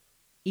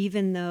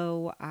even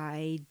though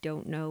I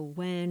don't know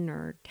when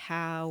or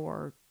how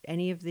or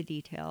any of the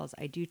details,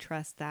 I do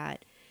trust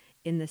that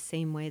in the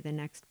same way the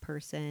next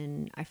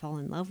person I fall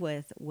in love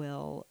with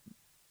will,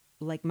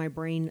 like, my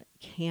brain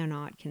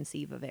cannot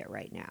conceive of it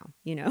right now,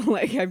 you know,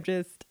 like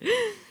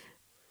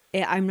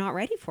I'm not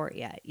ready for it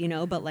yet, you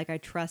know, but like I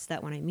trust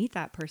that when I meet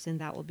that person,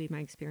 that will be my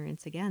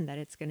experience again, that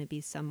it's going to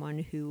be someone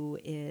who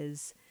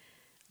is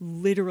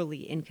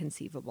literally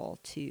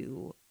inconceivable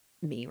to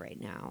me right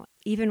now.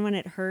 Even when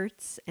it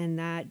hurts and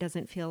that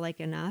doesn't feel like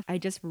enough, I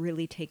just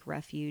really take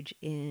refuge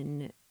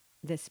in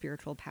this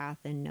spiritual path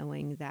and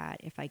knowing that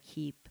if I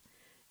keep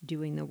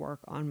doing the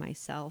work on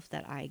myself,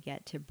 that I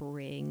get to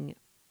bring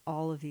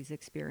all of these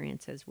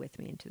experiences with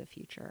me into the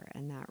future.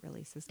 And that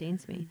really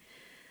sustains me.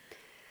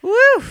 Woo!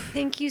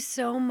 Thank you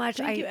so much.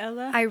 Thank you,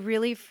 Ella. I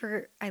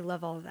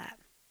love all of that.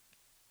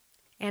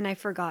 And I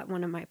forgot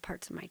one of my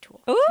parts of my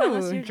tool.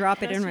 Ooh,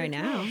 drop it in right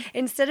now.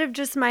 Instead of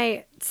just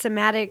my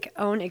somatic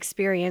own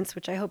experience,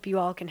 which I hope you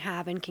all can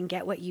have and can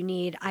get what you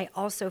need, I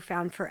also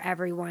found for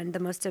everyone the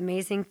most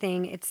amazing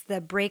thing. It's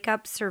the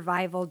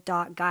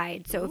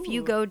breakupsurvival.guide. So if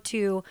you go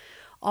to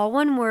all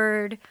one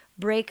word,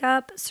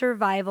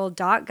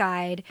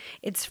 breakupsurvival.guide.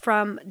 It's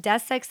from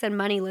Death, Sex, and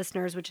Money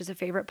listeners, which is a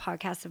favorite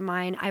podcast of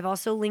mine. I've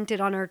also linked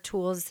it on our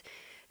tools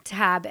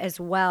tab as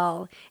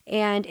well.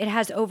 And it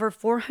has over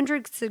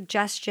 400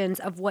 suggestions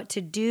of what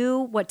to do,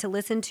 what to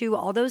listen to,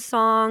 all those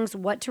songs,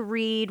 what to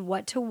read,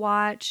 what to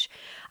watch.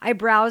 I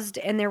browsed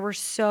and there were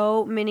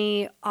so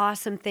many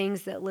awesome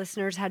things that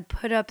listeners had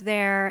put up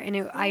there. And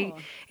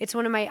it's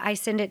one of I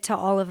send it to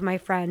all of my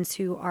friends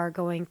who are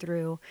going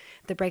through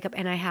the breakup,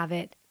 and I have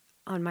it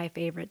on my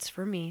favorites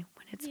for me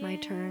when it's my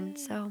turn.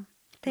 So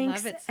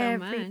thanks,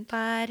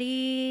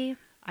 everybody.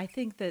 I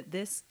think that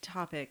this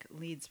topic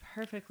leads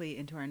perfectly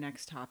into our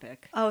next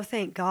topic. Oh,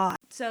 thank God.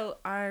 So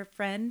our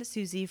friend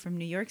Susie from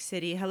New York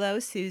City, hello,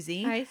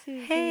 Susie. Hi,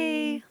 Susie.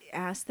 Hey.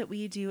 Asked that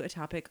we do a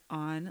topic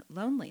on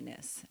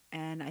loneliness.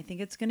 And I think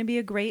it's going to be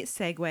a great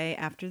segue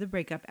after the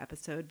breakup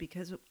episode,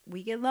 because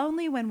we get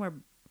lonely when we're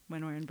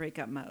in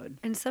breakup mode.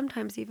 And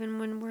sometimes even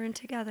when we're in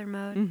together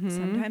mode. Mm-hmm.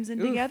 Sometimes in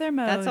together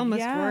mode. That's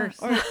almost worse.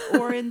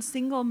 Or in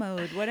single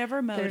mode,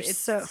 whatever mode. It's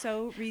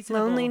so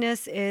reasonable.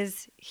 Loneliness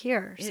is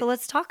here. So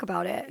let's talk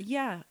about it.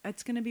 Yeah,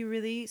 it's going to be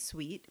really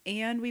sweet.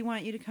 And we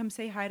want you to come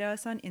say hi to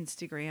us on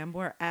Instagram.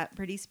 We're at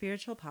Pretty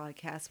Spiritual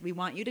Podcast. We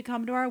want you to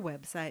come to our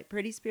website,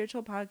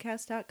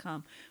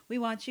 prettyspiritualpodcast.com. We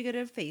want you to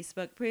go to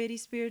Facebook, Pretty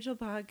Spiritual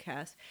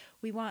Podcast.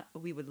 We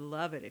would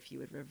love it if you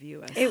would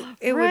review us. It would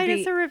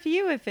be as a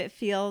review if it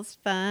feels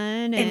fun.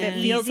 And if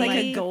it feels like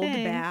a gold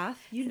thing. bath,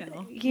 you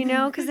know.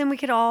 Because then we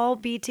could all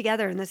be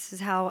together, and this is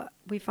how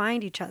we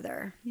find each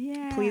other.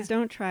 Yeah. Please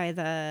don't try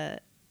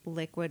the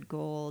liquid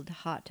gold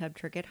hot tub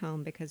trick at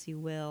home, because you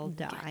will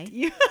die.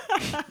 You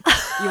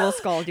will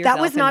scald yourself.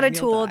 That was not a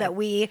tool that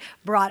we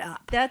brought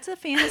up. That's a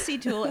fantasy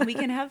tool, and we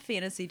can have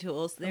fantasy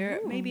tools.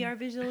 They're maybe our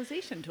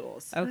visualization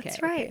tools. Okay,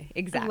 that's right. Okay,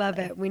 exactly. I love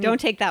it. Don't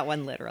take that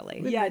one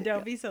literally. Yeah,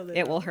 don't be so literal.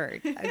 It will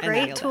hurt. A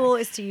great tool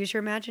is to use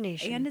your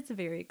imagination. And it's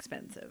very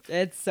expensive.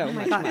 It's so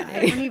much God, money.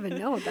 I don't even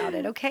know about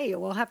it. Okay,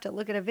 we'll have to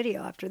look at a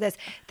video after this.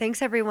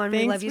 Thanks, everyone.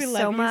 We love you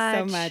so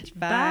much.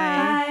 Bye.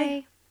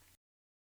 Bye.